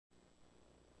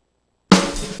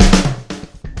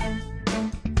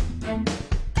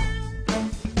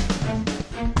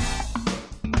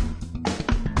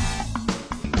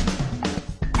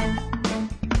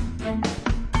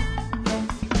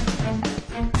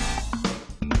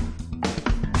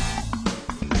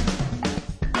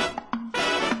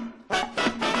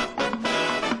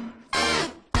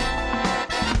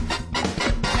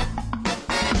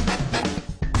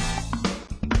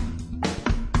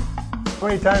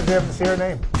many times do you have to see her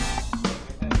name?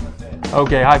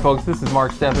 Okay, hi folks, this is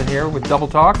Mark Steffen here with Double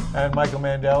Talk. And Michael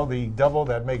Mandel, the double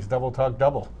that makes Double Talk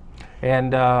double.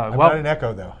 And I'm not an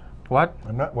echo though. What?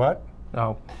 I'm not what?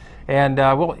 Oh. And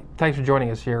well, thanks for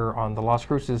joining us here on the Las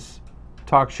Cruces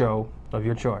talk show of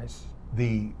your choice.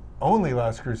 The only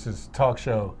Las Cruces talk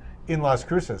show in Las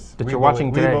Cruces. That you're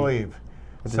watching today. We believe.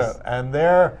 So, and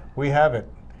there we have it.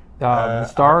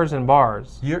 Stars and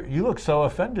bars. You look so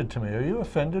offended to me. Are you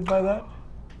offended by that?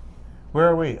 Where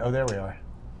are we? Oh, there we are.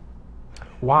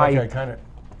 Why? Okay, I kind of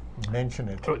mention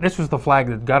it. This was the flag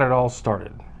that got it all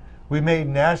started. We made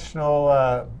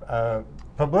national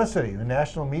publicity. The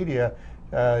national media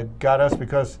got us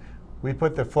because we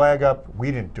put the flag up.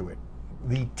 We didn't do it.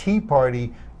 The Tea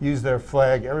Party used their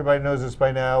flag. Everybody knows this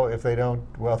by now. If they don't,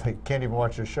 well, they can't even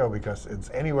watch the show because it's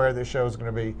anywhere this show is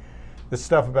going to be. The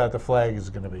stuff about the flag is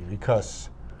going to be because...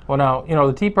 Well, now, you know,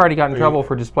 the Tea Party got in trouble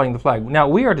for displaying the flag. Now,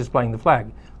 we are displaying the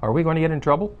flag. Are we going to get in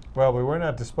trouble? Well, we were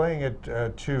not displaying it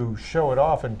to show it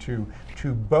off and to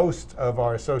boast of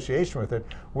our association with it.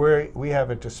 We have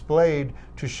it displayed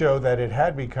to show that it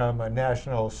had become a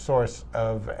national source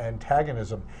of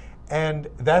antagonism. And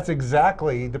that's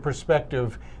exactly the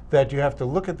perspective that you have to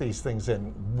look at these things in.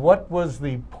 What was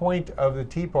the point of the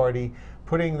Tea Party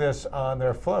putting this on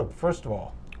their float, first of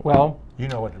all? Well, you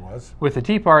know what it was. With the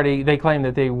Tea Party, they claimed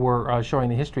that they were showing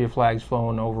the history of flags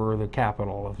flown over the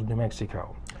capital of New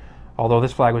Mexico. Although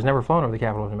this flag was never flown over the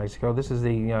capital of New Mexico, this is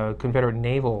the Confederate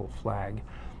naval flag,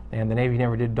 and the Navy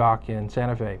never did dock in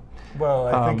Santa Fe. Well,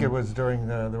 I think it was during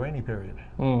the rainy period.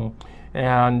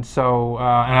 And so, and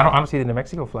I don't see the New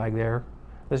Mexico flag there.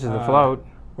 This is the float.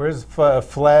 Where's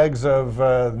flags of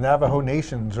Navajo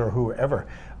nations or whoever?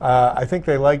 I think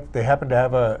they happen to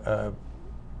have a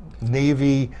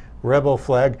Navy rebel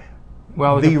flag.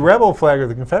 Well, the rebel flag or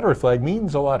the Confederate flag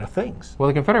means a lot of things. Well,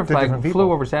 the Confederate flag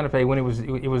flew over Santa Fe when it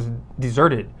was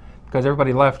deserted because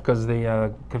everybody left because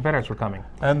the Confederates were coming.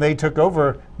 And they took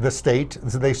over the state.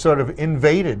 So they sort of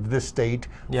invaded the state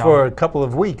for a couple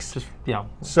of weeks.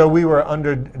 So we were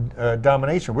under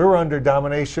domination. We were under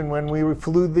domination when we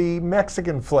flew the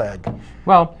Mexican flag.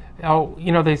 Well,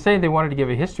 you know, they say they wanted to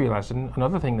give a history lesson.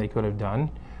 Another thing they could have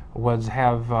done was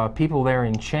have people there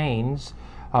in chains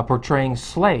portraying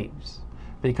slaves,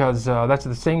 because that's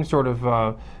the same sort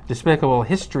of despicable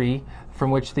history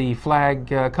from which the flag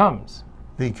comes.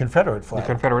 The Confederate flag. The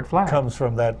Confederate flag comes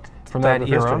from that era.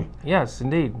 History. Yes,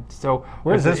 indeed. So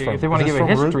where's this from? If they want to give a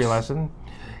history lesson,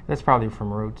 that's probably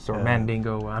from Roots or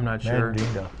Mandingo. I'm not sure.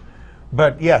 Mandingo.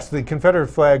 But yes, the Confederate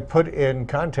flag put in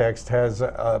context has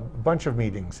a bunch of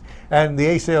meanings. And the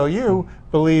ACLU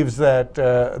believes that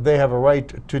they have a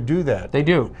right to do that. They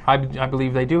do. I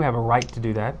believe they do have a right to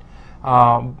do that.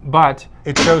 But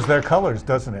it shows their colors,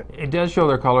 doesn't it? It does show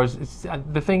their colors.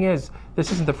 The thing is,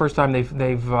 this isn't the first time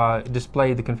they've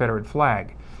displayed the Confederate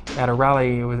flag. At a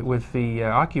rally with the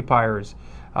occupiers,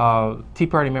 Tea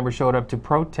Party members showed up to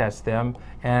protest them,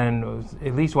 and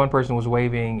at least one person was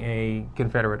waving a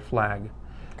Confederate flag.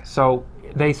 So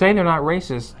they say they're not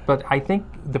racist, but I think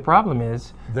the problem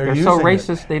is they're so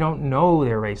racist they don't know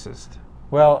they're racist.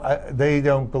 Well, they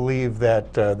don't believe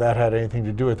that that had anything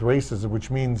to do with racism, which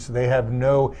means they have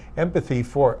no empathy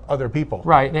for other people.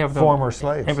 Right, they have former no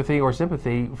slaves. Empathy or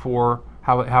sympathy for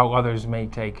how others may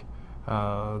take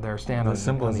their stand on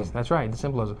symbolism. That's right, the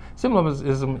symbolism.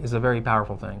 Symbolism is a very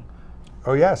powerful thing.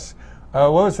 Oh yes.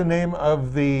 What was the name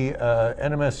of the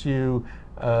NMSU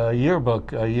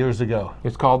yearbook years ago?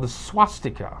 It's called the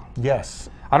swastika. Yes.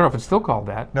 I don't know if it's still called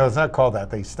that. No, it's not called that.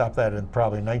 They stopped that in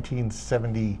probably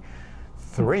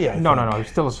 1973, I think. No. It was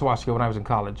still a swastika when I was in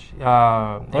college. You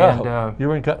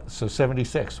were in so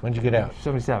 76. When did you get out?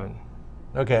 77.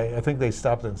 Okay, I think they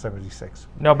stopped in 76.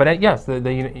 No, but yes, the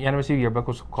NMSU yearbook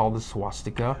was called the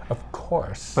swastika. Of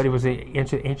course. But it was an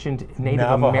ancient Native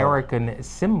American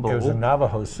symbol. It was a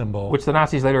Navajo symbol. Which the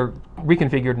Nazis later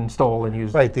reconfigured and stole and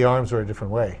used. Right, the arms were a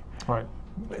different way. Right.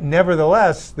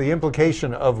 Nevertheless, the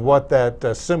implication of what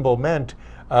that symbol meant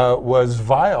was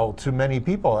vile to many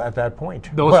people at that point.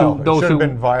 It should have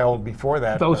been vile before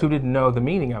that. Those who didn't know the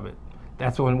meaning of it.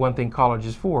 That's one thing college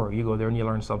is for. You go there and you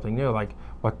learn something new, like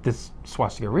what this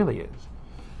swastika really is.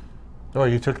 Oh,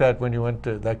 you took that when you went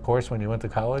to that course when you went to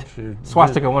college?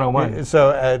 Swastika 101. So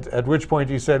at which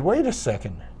point you said, wait a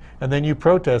second. And then you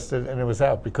protested and it was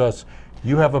out because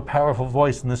you have a powerful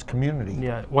voice in this community.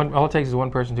 Yeah, all it takes is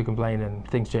one person to complain and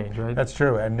things change, right? That's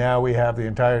true. And now we have the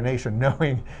entire nation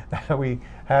knowing that we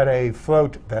had a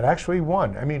float that actually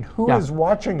won. I mean, who is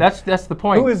watching? That's the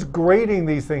point. Who is grading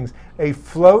these things? A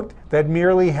float that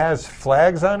merely has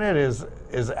flags on it is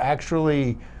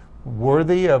actually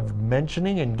worthy of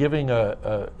mentioning and giving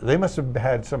they must have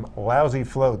had some lousy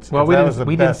floats. Well, if we that didn't was the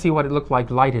we didn't best. see what it looked like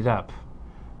lighted up,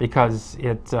 because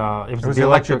it was the the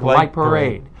electric light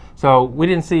parade. parade. So we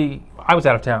didn't see. I was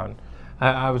out of town.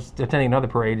 I was attending another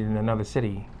parade in another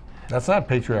city, That's not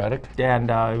patriotic. and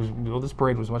this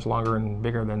parade was much longer and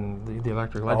bigger than the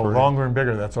electric light Oh, parade. longer and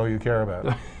bigger. That's all you care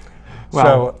about.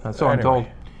 Well, so I'm anyway.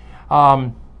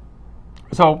 told.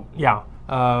 So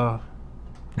yeah.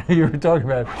 You were talking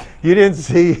about, you didn't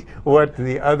see what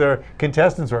the other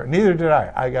contestants were. Neither did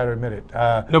I got to admit it.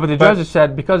 No, but the judges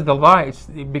said because of the lights,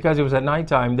 because it was at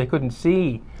nighttime, they couldn't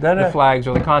see the flags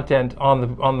or the content on the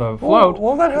float.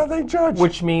 Well, that's how they judge.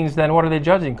 Which means then what are they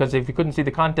judging? Because if you couldn't see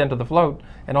the content of the float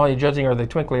and all you're judging are the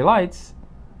twinkly lights,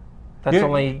 that's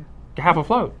only half a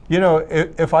float. You know,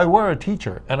 if I were a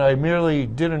teacher and I merely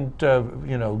didn't,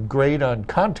 grade on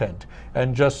content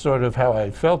and just sort of how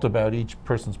I felt about each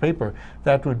person's paper,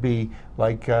 that would be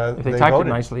like If they they typed voted.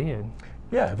 it nicely. And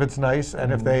Yeah, if it's nice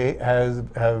and if they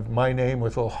have my name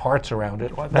with little hearts around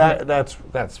it, Well, that's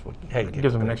what. Hey, it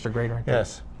gives them an extra grade, right?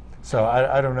 Yes. So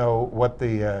I don't know what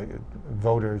the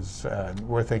voters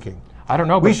were thinking. I don't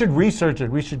know. We But, should research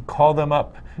it. We should call them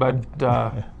up. but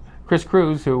Chris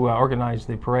Cruz, who organized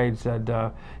the parade, said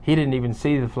he didn't even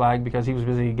see the flag because he was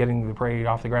busy getting the parade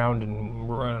off the ground and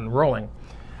rolling.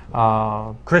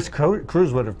 Chris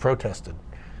Cruz would have protested,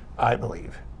 I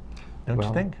believe. Don't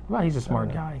you think? Well, he's a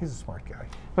smart guy. He's a smart guy.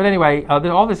 But anyway,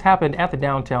 all this happened at the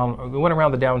downtown. We went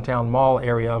around the downtown mall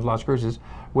area of Las Cruces,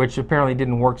 which apparently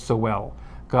didn't work so well.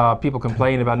 People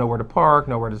complained about nowhere to park,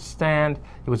 nowhere to stand.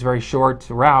 It was a very short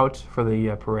route for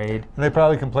the parade. And they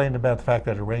probably complained about the fact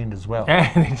that it rained as well.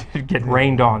 And it did get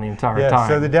rained on the entire time.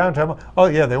 So the downtown, oh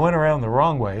yeah, they went around the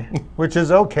wrong way, which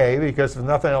is okay because if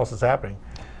nothing else is happening.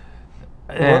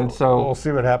 And we'll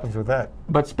see what happens with that.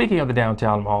 But speaking of the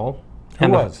downtown mall, Who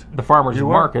and was? the farmers You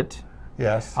were? market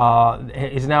Yes.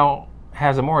 has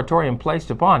a moratorium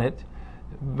placed upon it,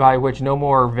 by which no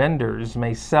more vendors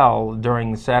may sell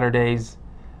during Saturdays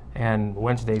and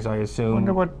Wednesdays, I I assume.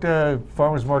 wonder what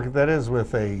farmers market that is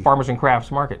with a. Farmers and Crafts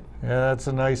Market. Yeah, that's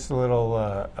a nice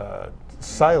little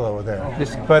silo there.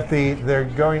 This- But they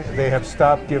have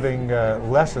stopped giving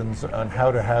lessons on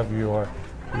how to have your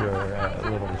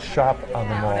little shop on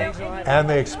the mall, and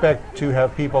they expect to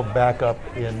have people back up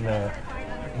in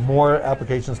more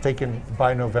applications taken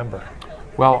by November.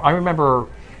 Well, I remember,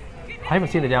 I haven't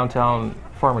seen the downtown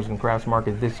Farmers and Crafts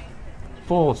Market this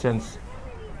full since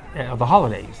the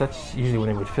holidays. That's usually when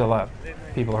they would fill up.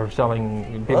 People are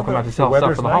selling, people come out to the sell stuff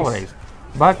weather's for the nice. holidays.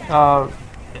 But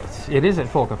it is at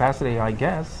full capacity, I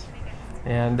guess.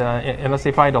 And unless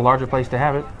they find a larger place to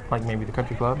have it, like maybe the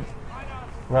country club.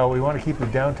 Well, we want to keep the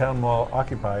downtown mall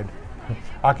occupied.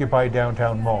 Occupy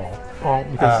downtown mall. Well,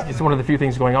 because it's one of the few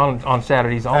things going on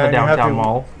Saturdays on the And you have downtown to-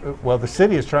 mall. Well, the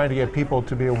city is trying to get people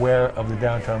to be aware of the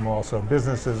downtown mall, so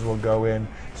businesses will go in,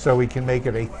 so we can make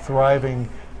it a thriving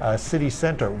city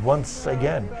center once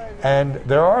again. And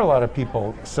there are a lot of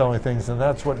people selling things, and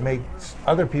that's what makes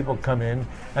other people come in,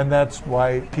 and that's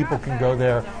why people can go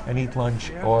there and eat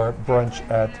lunch or brunch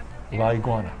at La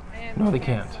Iguana. No, they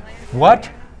can't. What?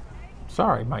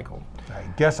 Sorry, Michael. I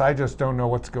guess I just don't know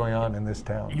what's going on in this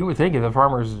town. You would think if the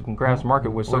Farmers and Crafts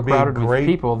Market was so Would be crowded with great.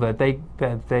 people that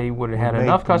they would have had make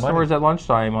enough the money. customers at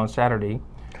lunchtime on Saturday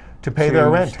To pay to their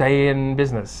rent. stay in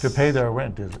business. To pay their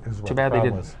rent is what Too bad the they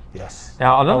problem didn't. is. Yes.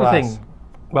 Now another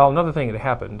Alas. thing that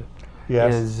happened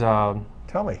Yes. is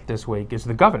Tell me. this week is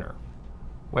the governor.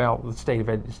 Well, the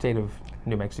state of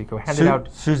New Mexico handed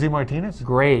out Susie Martinez?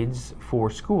 grades for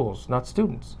schools, not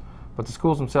students, but the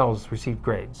schools themselves received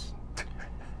grades.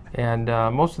 And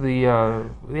most of the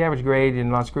average grade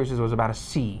in Las Cruces was about a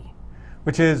C.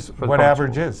 Which is the what public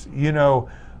average is. You know,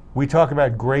 we talk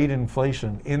about grade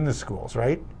inflation in the schools,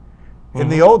 right? In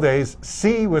the old days,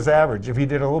 C was average. If you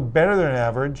did a little better than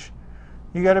average,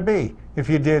 you got a B. If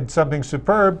you did something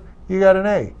superb, you got an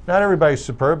A. Not everybody's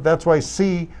superb. That's why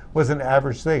C was an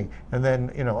average thing. And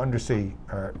then, under C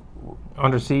are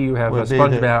Under C, you have would be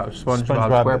SpongeBob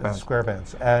the SquarePants.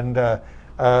 SquarePants. And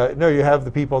no, you have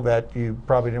the people that you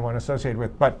probably didn't want to associate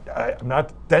with, but I'm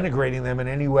not denigrating them in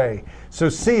any way. So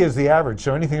C is the average.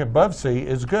 So anything above C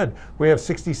is good. We have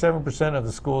 67% of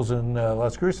the schools in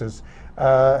Las Cruces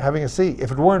having a C.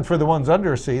 If it weren't for the ones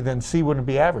under a C, then C wouldn't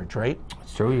be average, right?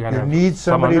 It's true. You, You need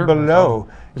somebody below.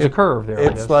 There's a curve there. I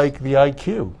It's guess. like the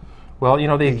IQ. Well,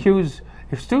 they accuse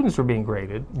if students were being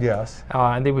graded, Yes.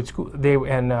 and they would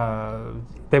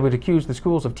accuse the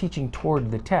schools of teaching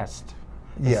toward the test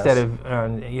Yes.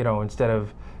 instead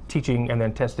of teaching and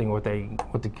then testing what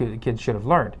the kids should have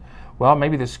learned. Well,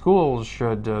 maybe the schools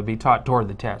should be taught toward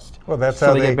the test. Well, that's so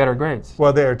how they get better grades.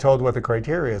 Well, they are told what the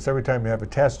criteria is. Every time you have a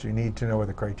test, you need to know what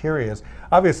the criteria is.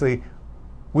 Obviously,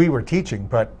 we were teaching,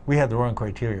 but we had the wrong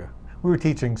criteria. We were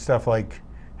teaching stuff like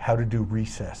how to do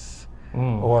recess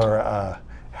or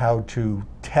how to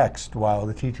text while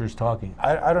the teacher's talking.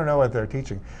 I don't know what they're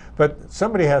teaching, but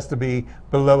somebody has to be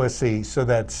below a C so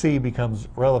that C becomes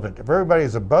relevant. If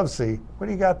everybody's above C, what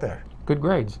do you got there? Good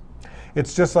grades.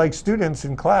 It's just like students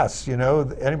in class. You know,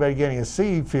 anybody getting a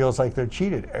C feels like they're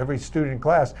cheated. Every student in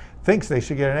class thinks they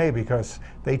should get an A because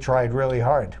they tried really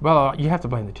hard. Well, you have to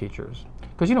blame the teachers,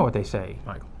 because you know what they say,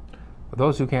 Michael.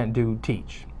 Those who can't do,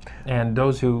 teach. And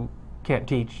those who can't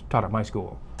teach, taught at my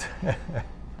school.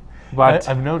 But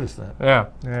I've noticed that.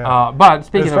 Yeah. But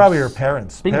speaking it's of probably your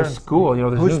parents. Speaking of school, you know,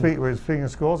 we're speaking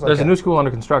of schools. There's a new school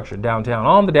under construction downtown,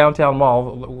 on the downtown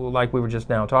mall, like we were just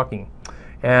now talking,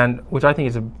 and which I think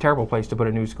is a terrible place to put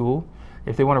a new school.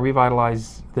 If they want to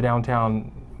revitalize the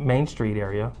downtown Main Street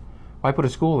area, why put a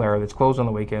school there that's closed on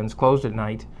the weekends, closed at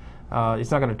night?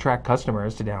 It's not going to attract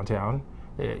customers to downtown.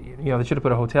 You know, they should have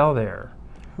put a hotel there.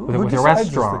 With a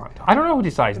restaurant. I don't know who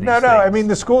decides these things. No, I mean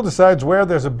the school decides where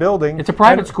there's a building. It's a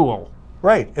private school.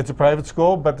 Right, it's a private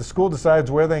school, but the school decides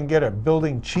where they can get a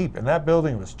building cheap, and that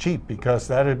building was cheap because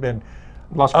that had been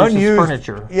unused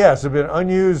furniture. Yes, it had been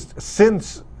unused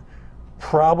since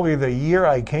probably the year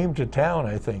I came to town,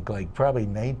 I think, like probably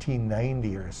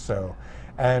 1990 or so.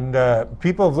 And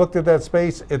people have looked at that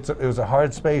space. It was a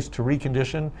hard space to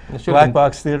recondition. Black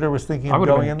Box Theater was thinking of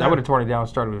going in there. I would have torn it down and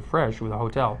started it fresh with a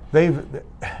hotel.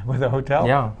 With a hotel?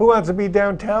 Yeah. Who wants to be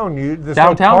downtown?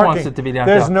 Downtown wants it to be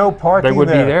downtown. There's no parking there. There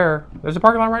would be there. There's a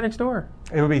parking lot right next door.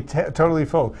 It would be totally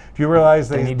full. If you realize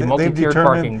they've determined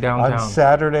parking downtown. On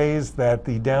Saturdays that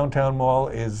the downtown mall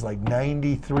is like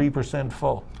 93%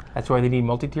 full. That's why they need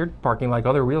multi-tiered parking like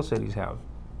other real cities have.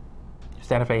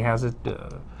 Santa Fe has it.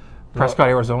 Prescott,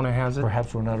 Arizona has it.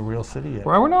 Perhaps we're not a real city yet.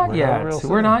 Well, we're not yet.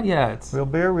 We're not yet. We'll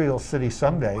be a real city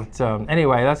someday. So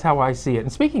anyway, that's how I see it. And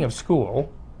speaking of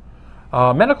school,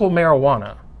 medical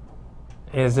marijuana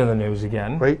is in the news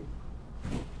again. Wait.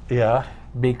 Yeah.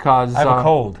 Because I have a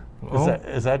cold.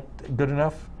 Is that good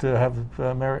enough to have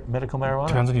medical marijuana?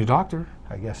 Depends on your doctor.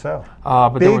 I guess so.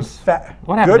 But there was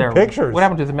what happened good there? Pictures. What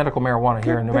happened to the medical marijuana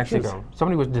here in New Mexico?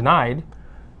 Somebody was denied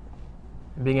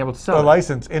being able to sell a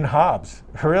license in Hobbs.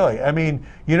 Really? I mean,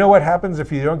 you know what happens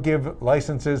if you don't give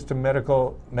licenses to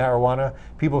medical marijuana?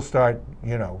 People start,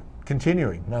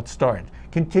 continuing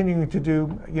to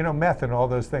do, meth and all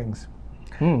those things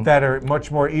that are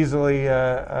much more easily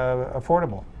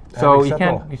affordable. So you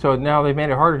can't. So now they've made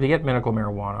it harder to get medical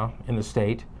marijuana in the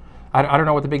state. I don't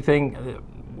know what the big thing,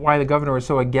 why the governor is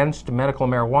so against medical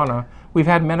marijuana. We've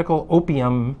had medical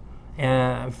opium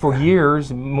for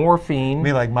years, morphine. You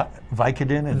mean like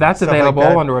Vicodin? And that's available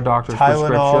like that? under a doctor's Tylenol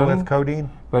prescription. with codeine?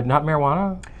 But not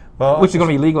marijuana? Well, which is going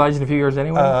to be legalized in a few years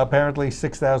anyway? Apparently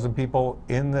 6,000 people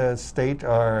in the state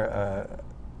have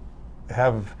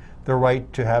the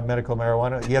right to have medical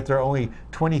marijuana, yet there are only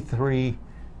 23,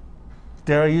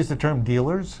 dare I use the term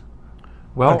dealers?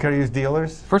 Well, can I use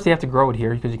dealers? First you have to grow it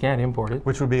here because you can't import it.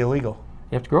 Which would be illegal.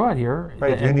 You have to grow it here.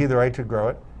 Right, you need the right to grow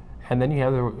it. And then you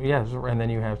have and then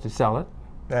you have to sell it.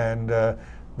 And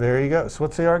there you go. So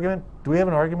what's the argument? Do we have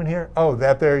an argument here? Oh,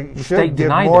 that they should give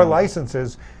denied more them.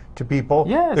 licenses to people.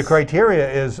 Yes. The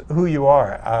criteria is who you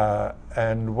are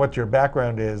and what your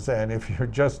background is, and if you're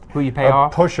just who you pay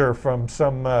off. Pusher from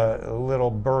some little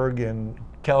burg in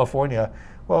California,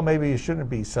 well, maybe you shouldn't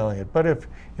be selling it. But if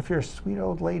you're a sweet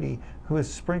old lady who has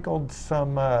sprinkled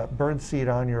some birdseed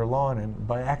on your lawn and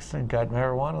by accident got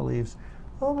marijuana leaves,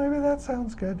 well, maybe that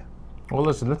sounds good. Well,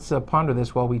 listen, let's ponder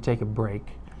this while we take a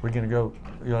break. We're going to go,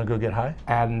 you want to go get high?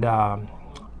 And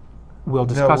we'll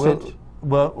discuss it.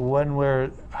 Well, when we're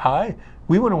high?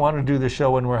 We wouldn't want to do the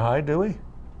show when we're high, do we?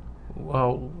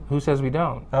 Well, who says we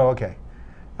don't? Oh, okay.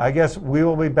 I guess we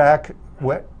will be back,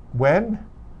 when?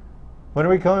 When are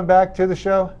we coming back to the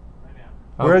show? Right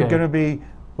now. We're going to be,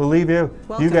 we'll leave you.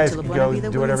 Welcome you guys to can La go Buena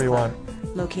Vida do whatever you Women's want.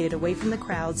 Club, located away from the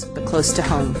crowds, but close to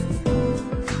home.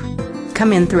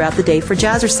 Come in throughout the day for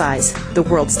Jazzercise, the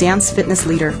world's dance fitness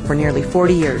leader for nearly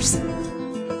 40 years.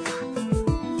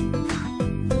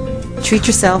 Treat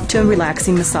yourself to a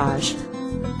relaxing massage.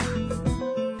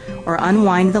 Or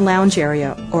unwind in the lounge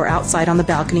area or outside on the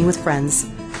balcony with friends.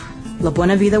 La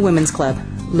Buena Vida Women's Club,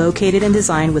 located and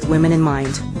designed with women in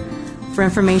mind. For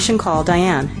information, call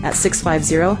Diane at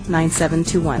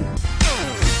 650-9721.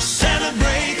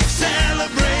 Celebrate,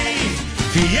 celebrate,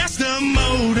 Fiesta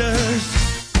Motors.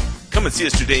 Come and see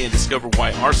us today and discover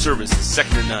why our service is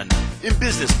second to none. In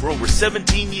business for over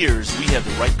 17 years, we have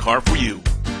the right car for you.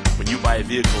 When you buy a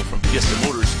vehicle from Fiesta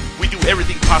Motors, we do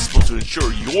everything possible to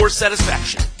ensure your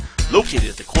satisfaction. Located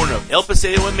at the corner of El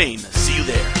Paseo and Main. See you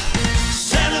there.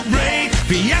 Celebrate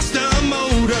Fiesta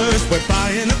Motors, where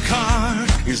buying a car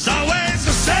is always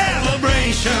a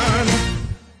celebration.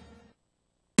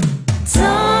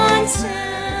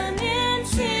 Taunton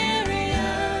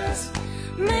Interiors,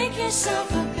 make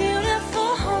yourself a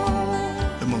beautiful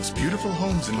home. The most beautiful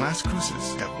homes in Las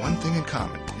Cruces have one thing in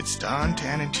common. It's Don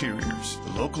Tan Interiors,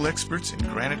 the local experts in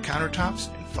granite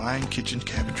countertops and fine kitchen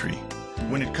cabinetry.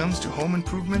 When it comes to home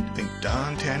improvement, think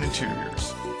Don Tan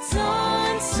Interiors.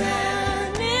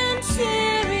 Taunton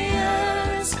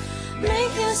Interiors,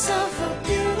 make yourself a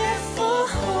beautiful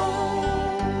home.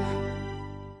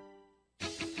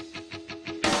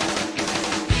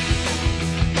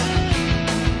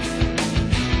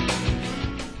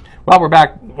 Well, we're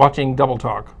back watching Double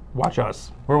Talk. Watch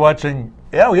us. We're watching.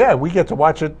 Oh yeah, we get to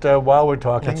watch it while we're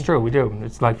talking. That's true, we do.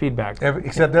 It's like feedback.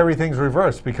 Except everything's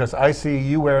reversed because I see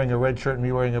you wearing a red shirt and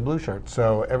me wearing a blue shirt.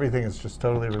 So everything is just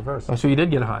totally reversed. Oh, so you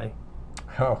did get high.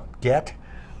 Oh, get?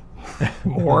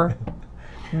 More?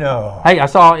 No. Hey, I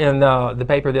saw in the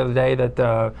paper the other day that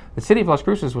the city of Las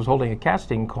Cruces was holding a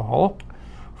casting call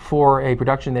for a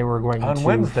production they were going On to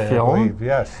Wednesday, film. I believe,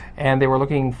 yes. And they were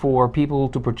looking for people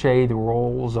to portray the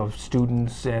roles of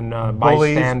students and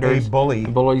Bullies, bystanders. a bully.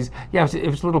 And bullies. Yeah, it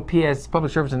was a little PS,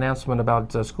 public service announcement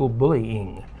about school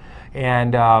bullying.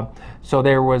 And so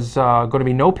there was going to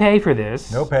be no pay for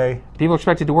this. No pay. People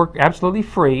expected to work absolutely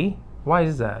free. Why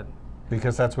is that?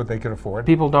 Because that's what they could afford.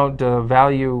 People don't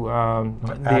value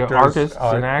the artists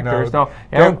and actors. No,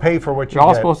 don't pay for what you You're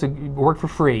all get. supposed to work for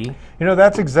free. You know,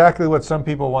 that's exactly what some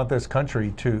people want this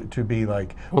country to be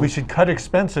like. We should cut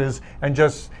expenses and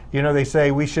just, you know, they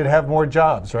say we should have more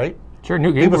jobs, right? Sure,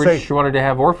 Newt People Gingrich say- wanted to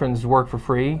have orphans work for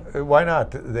free. Why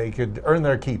not? They could earn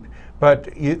their keep.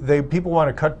 But people want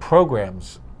to cut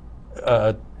programs,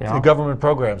 Yeah. government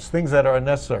programs, things that are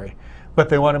unnecessary. But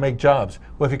they want to make jobs.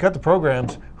 Well, if you cut the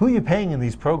programs, who are you paying in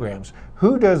these programs?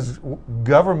 Who does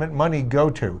government money go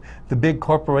to? The big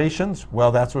corporations? Well,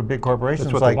 that's what big corporations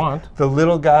That's what they like. want. The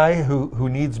little guy who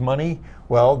needs money?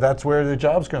 Well, that's where the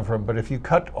jobs come from. But if you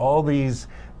cut all these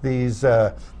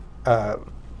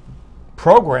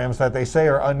programs that they say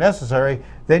are unnecessary,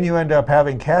 then you end up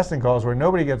having casting calls where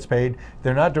nobody gets paid.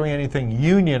 They're not doing anything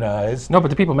unionized. No, but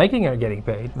the people making it are getting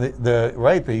paid. The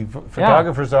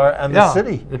photographers are, and the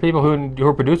city. The people who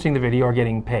are producing the video are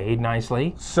getting paid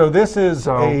nicely. So this is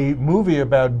So- a movie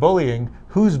about bullying.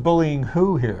 Who's bullying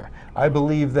who here? I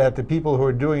believe that the people who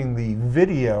are doing the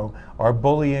video are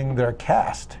bullying their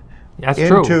cast That's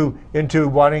true. into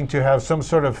wanting to have some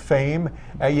sort of fame,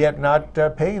 yet not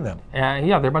paying them.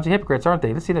 Yeah, they're a bunch of hypocrites, aren't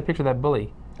they? Let's see that picture of that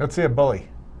bully. Let's see a bully.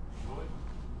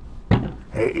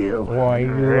 Hey you.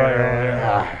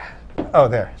 Oh,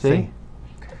 there. See?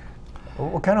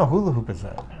 What kind of hula hoop is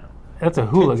that? That's a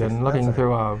hooligan That's looking a-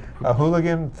 through a... A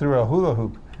hooligan through a hula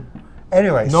hoop.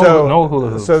 Anyway, No hula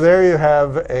hoops. So there you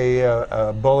have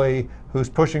a bully who's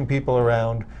pushing people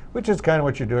around, which is kind of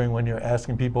what you're doing when you're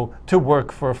asking people to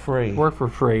work for free. Work for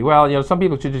free. Well, you know, some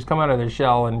people should just come out of their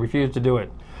shell and refuse to do it.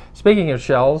 Speaking of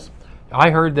shells,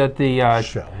 I heard that the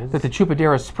Shells? that the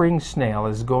Chupadera spring snail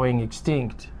is going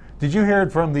extinct. Did you hear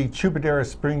it from the Chupadera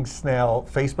Spring Snail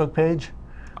Facebook page?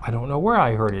 I don't know where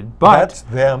I heard it, but That's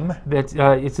them. that's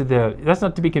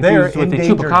not to be They are confused with the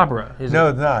endangered. chupacabra, is No, it?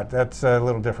 it's not. That's a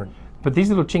little different. But these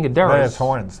little That chingaderas, has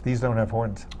horns. These don't have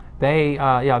horns. they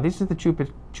this is the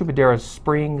Chupadera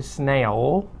spring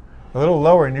snail, A little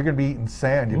lower, and you're going to be eating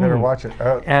sand. You better watch it.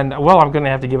 and well, I'm going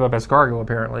to have to give up escargot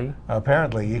apparently.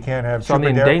 Apparently, you can't have It's on the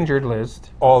Chupadera. endangered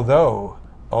list.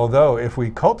 Although, if we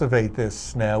cultivate this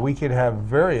snail, we could have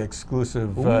very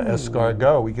exclusive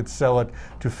escargot. We could sell it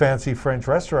to fancy French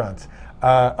restaurants.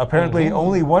 Apparently,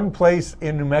 only one place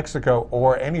in New Mexico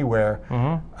or anywhere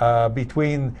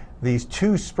between these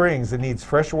two springs that needs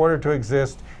fresh water to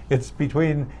exist. It's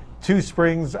between two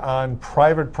springs on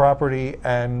private property,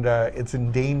 and it's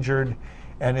endangered.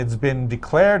 And it's been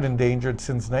declared endangered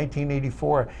since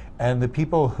 1984. And the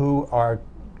people who are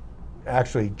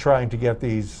actually trying to get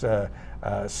these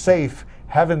safe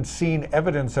haven't seen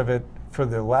evidence of it for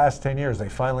the last 10 years. They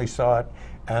finally saw it,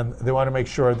 and they want to make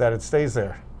sure that it stays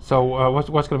there. So what's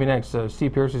going to be next?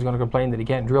 Steve Pierce is going to complain that he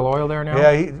can't drill oil there now?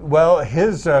 Yeah, well,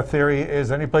 his theory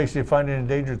is any place you find an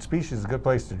endangered species is a good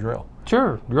place to drill.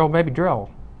 Sure, drill, baby, drill.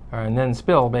 And then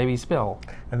spill, baby, spill.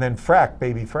 And then frack,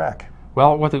 baby, frack.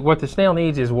 Well, what the snail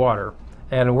needs is water.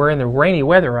 And we're in the rainy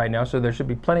weather right now, so there should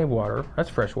be plenty of water. That's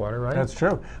fresh water, right? That's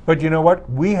true. But you know what?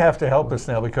 We have to help the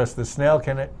snail because the snail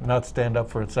cannot stand up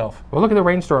for itself. Well, look at the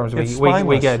rainstorms It's we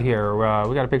spineless. get here.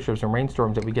 We got a picture of some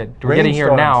rainstorms that we're getting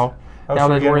here now. Oh, Now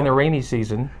so that we're we're in getting- the rainy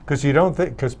season.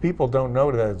 Because people don't know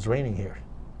that it's raining here.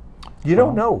 You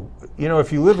don't know. You know,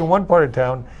 if you live in one part of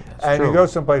town and you true. go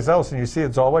someplace else and you see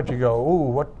it's all wet, you go, ooh,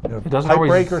 what, It doesn't pipe always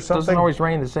break or something? doesn't always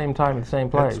rain the same time at the same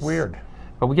place. It's weird.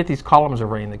 But we get these columns of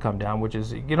rain that come down, which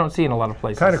is you don't see in a lot of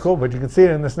places. Kind of cool, but you can see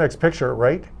it in this next picture,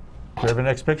 right? Do you have a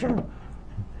next picture?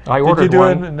 I Did ordered you do one.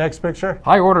 it in the next picture?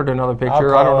 I ordered another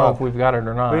picture. I call don't know up. if we've got it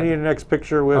or not. We need a next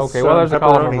picture with Okay, well, there's a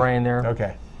column of pepperoni. rain there.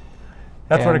 Okay.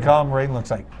 That's what a And- column of rain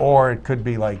looks like. Or it could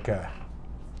be like a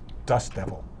dust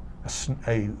devil,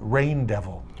 a rain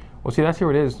devil. Well, see, that's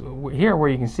here it is. Here, where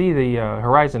you can see the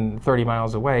horizon 30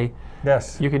 miles away,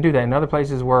 Yes. you can do that. In other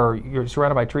places where you're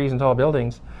surrounded by trees and tall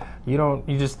buildings, you don't.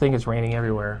 You just think it's raining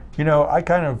everywhere. You know, I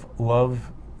kind of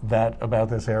love that about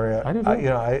this area. I do too. You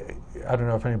know, I don't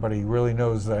know if anybody really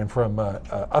knows that I'm from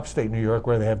upstate New York,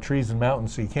 where they have trees and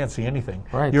mountains, so you can't see anything.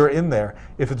 Right. You're in there.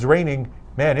 If it's raining,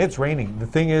 man, it's raining. The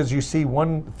thing is, you see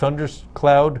one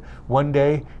thundercloud one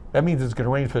day. That means it's going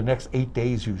to rain for the next 8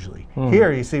 days usually.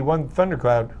 Here, you see one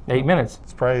thundercloud. 8 minutes.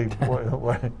 It's probably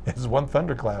it's one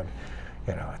thundercloud.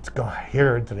 You know, it's gone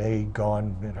here today,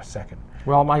 gone in a second.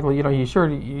 Well, Michael, you know,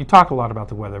 you talk a lot about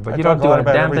the weather, but I you talk don't a do lot a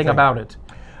about damn thing everything. about it.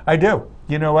 I do.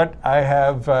 You know what? I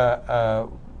have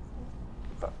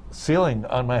ceiling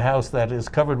on my house that is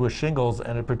covered with shingles,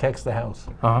 and it protects the house.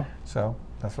 Uh-huh. So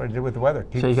that's what I did with the weather.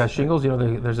 So you got shingles? You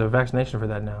know, there's a vaccination for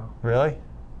that now. Really?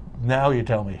 Now you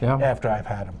tell me. Yeah. After I've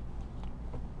had them.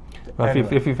 Well,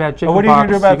 Anyway. if you've had Well, what are you gonna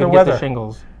chickenpox, do about you can the get weather? the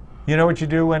shingles. You know what you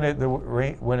do when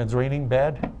when it's raining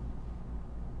bad?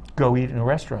 Go eat in a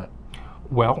restaurant.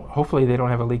 Well, hopefully they don't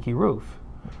have a leaky roof.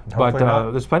 Hopefully But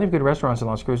not. there's plenty of good restaurants in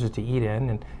Las Cruces to eat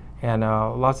in, and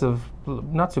lots of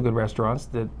not so good restaurants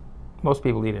that most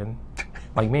people eat in,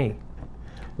 like me.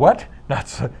 What? Not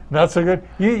so good.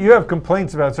 You have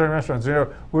complaints about certain restaurants. You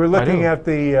know, we're looking do. at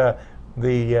the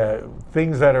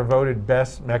things that are voted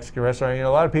best Mexican restaurant. You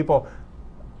know, a lot of people.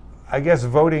 I guess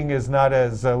voting is not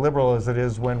as liberal as it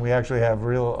is when we actually have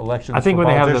real elections. I think for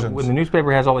when politicians. when the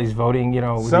newspaper has all these voting, you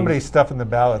know, with Somebody's these- stuffing the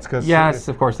ballots because yes,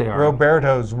 of course they are.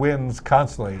 Roberto's wins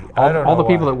constantly. I don't know all the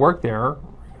people why. that work there,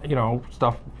 you know,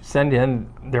 send in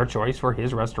their choice for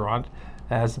his restaurant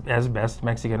as best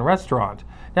Mexican restaurant.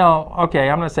 Now, okay,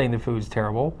 I'm not saying the food's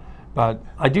terrible, but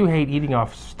I do hate eating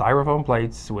off styrofoam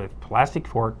plates with plastic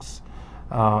forks,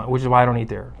 which is why I don't eat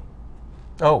there.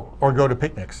 Oh, or go to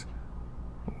picnics.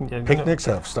 Yeah, Picnics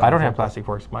have stuff. I don't have plastic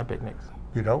forks at my picnics.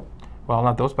 You don't? Well,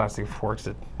 not those plastic forks.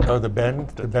 Oh, the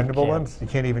bendable can't. ones. You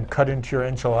can't even cut into your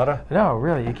enchilada. No,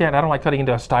 really, you can't. I don't like cutting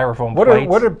into a styrofoam What plate.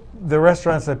 are the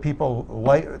restaurants that people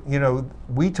like? You know,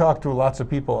 we talk to lots of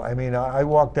people. I mean, I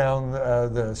walk down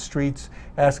the streets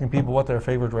asking people what their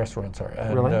favorite restaurants are.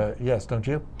 And, Really? Yes, don't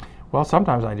you? Well,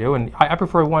 sometimes I do, and I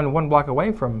prefer one block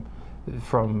away from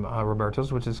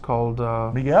Roberto's, which is called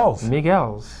Miguel's.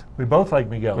 Miguel's. We both like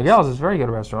Miguel's. Miguel's is a very good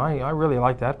restaurant. I really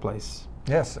like that place.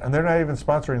 Yes, and they're not even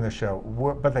sponsoring the show,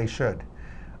 but they should.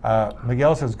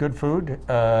 Miguel's has good food,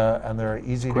 and they're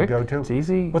easy Quick, to go to. it's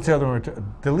easy. What's the other one?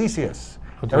 Delicious.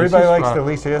 Delicious, Everybody likes on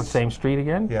Delicious. Same street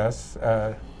again. Yes,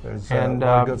 there's And, a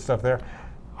lot of good stuff there.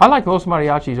 I like Los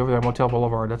Mariachis over there on Motel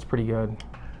Boulevard. That's pretty good.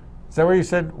 Is that where you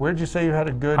said? Where did you say you had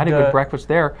a good? I had a good breakfast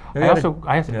there. you I had also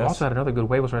yes. had another good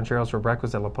huevos rancheros for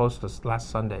breakfast at La Posta last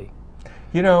Sunday.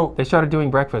 You know, They started doing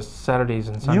breakfast Saturdays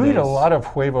and Sundays. you eat a lot of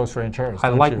huevos rancheros. I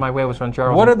don't like you? my huevos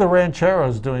rancheros. What are the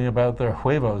rancheros doing about their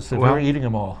huevos if Well- they're eating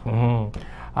them all?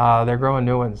 They're growing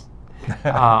new ones.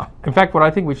 In fact, what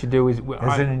I think we should do is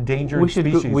As an endangered we should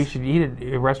species. we should eat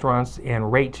at restaurants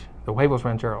and rate the huevos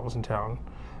rancheros in town.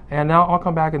 And now I'll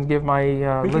come back and give my We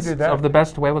can list do that. of the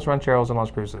best huevos rancheros in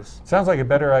Las Cruces. Sounds like a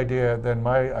better idea than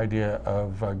my idea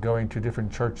of going to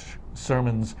different church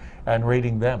sermons and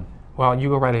rating them. Well, you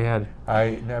go right ahead.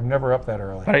 I'm never up that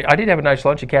early. But I did have a nice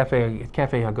lunch at Cafe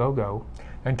Agogo.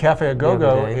 And Cafe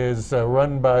Agogo day. is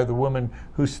run by the woman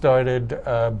who started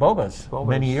Boba's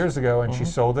many Boba's. years ago, and she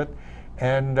sold it.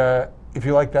 And if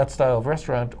you like that style of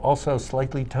restaurant, also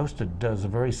Slightly Toasted does a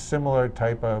very similar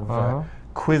type of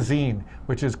cuisine,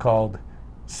 which is called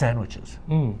sandwiches.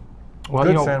 Well, Good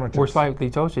you know, sandwiches. where Slightly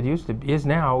Toasted used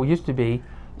to be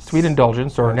Sweet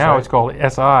Indulgence, or now right. it's called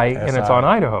SI, and it's SI. on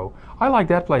Idaho. I like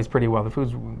that place pretty well. The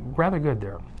food's rather good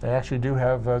there. They actually do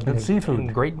have good seafood.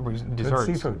 And great desserts.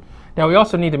 Good seafood. Now, we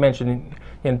also need to mention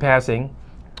in passing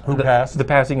Who passed? the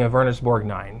passing of Ernest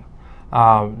Borgnine,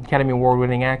 Academy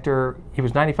Award-winning actor. He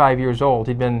was 95 years old.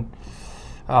 He'd been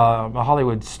a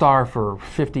Hollywood star for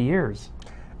 50 years.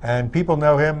 And people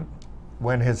know him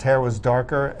when his hair was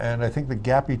darker, and I think the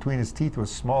gap between his teeth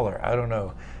was smaller. I don't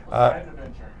know.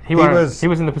 He was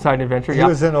in the Poseidon Adventure. He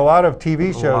was in a lot of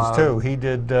TV shows lot. too. He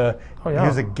did. He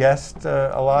was a guest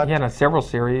a lot. Yeah, in several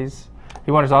series.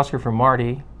 He won his Oscar for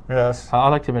Marty. Yes. I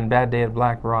liked him in Bad Day at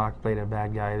Black Rock. Played a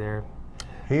bad guy there.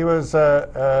 He was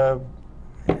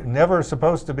never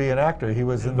supposed to be an actor. He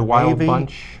was in The Wild Navy,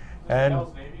 Bunch. and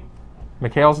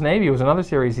McHale's Navy was another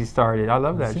series he started. I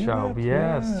love that seen show. that?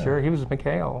 Yes, Yeah. sure. He was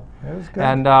McHale. it was good.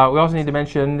 And we also need to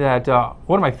mention that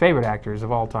one of my favorite actors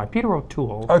of all time, Peter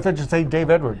O'Toole. I thought you'd say Dave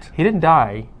Edwards. He didn't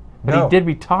die, but No. he did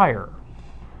retire.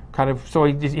 Kind of. So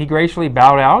he gracefully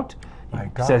bowed out. My He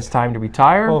God. says time to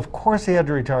retire. Well, of course he had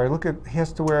to retire. Look at, he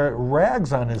has to wear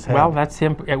rags on his head. Well, that's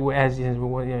him as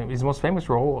his most famous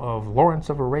role of Lawrence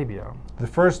of Arabia. The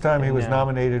first time he was Yeah.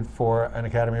 nominated for an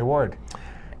Academy Award.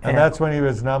 And And- that's when he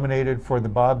was nominated for the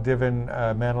Bob Dylan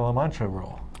Man of La Mancha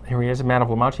role. Here he is, a Man of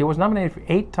La Mancha. He was nominated for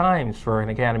 8 times for an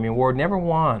Academy Award, never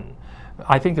won.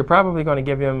 I think they're probably going to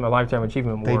give him a Lifetime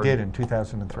Achievement They Award. did in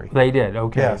 2003. They did,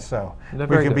 okay. Yeah, so They're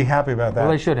we very can be good. happy about that. Well,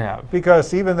 they should have.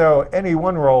 Because even though any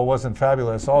one role wasn't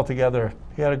fabulous, altogether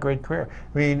he had a great career.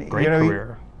 I mean, Great you know,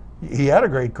 career. He had a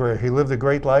great career. He lived a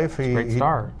great life. He, great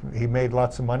star. He made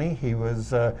lots of money. He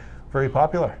was very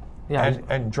popular. Yeah,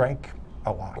 and drank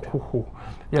a lot. Ooh.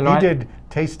 You know, He did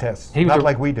taste tests, He was not a-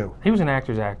 like we do. He was an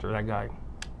actor's actor, that guy.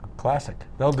 Classic.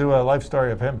 They'll do a life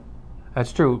story of him.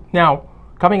 That's true. Now,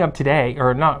 coming up today,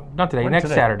 or not today, When next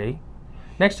today? Saturday.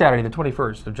 Next Saturday, the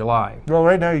 21st of July. Well,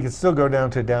 right now you can still go down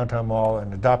to Downtown Mall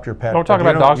and adopt your pet. Don't talk but you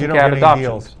about dogs you and don't cat get any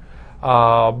adoptions.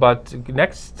 deals. But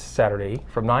next Saturday,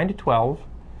 from 9 to 12,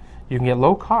 you can get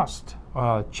low-cost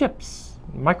chips,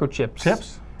 microchips.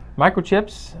 Chips?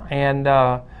 Microchips and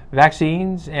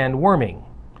vaccines and worming.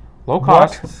 Low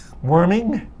cost. What?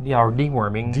 Worming? Yeah, or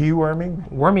deworming.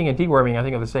 Deworming? Worming and deworming, I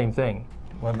think, are the same thing.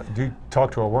 Well, do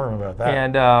talk to a worm about that.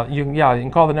 And you can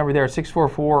call the number there,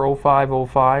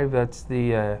 644-0505. That's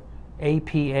the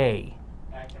APA.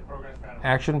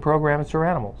 Action Programs for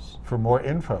Animals. For more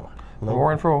info. For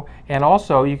more info. And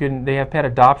also, they have pet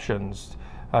adoptions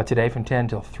today from 10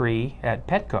 till 3 at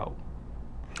Petco.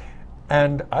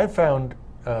 And I found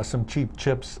some cheap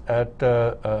chips at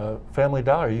Family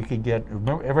Dollar. You could get,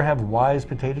 ever have Wise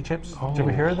potato chips? Did you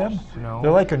ever hear of them? No. They're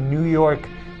like a New York,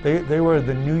 they were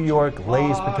the New York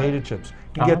Lay's potato chips.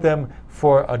 You get them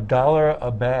for $1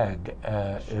 a bag,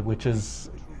 which is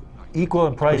equal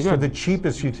in price to good. the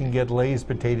cheapest you can get Lay's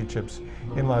potato chips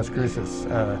in Las Cruces.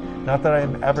 Not that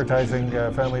I'm advertising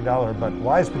Family Dollar, but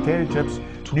Wise potato chips,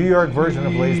 New York version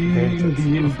of Lay's potato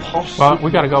chips. Well, we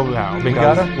got to go now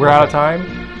because gotta? we're out of time.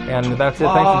 And that's it.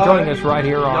 Thanks for joining us right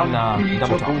here on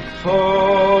Double Talk.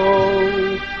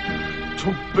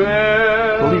 To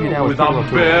bear We'll leave you now with with Peter O'Toole.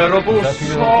 unbearable Is that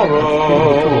Peter sorrow.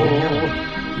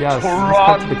 Yes, To let's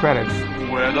cut to run the credits.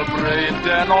 where the brave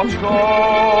dare not go.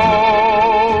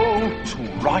 To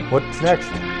right What's next?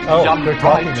 Oh, the they're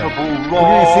talking now. unrightable We're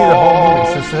going to see the whole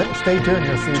movie, so stay tuned.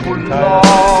 You'll see the entire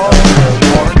episode. love,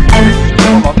 for an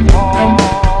instant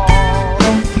apart.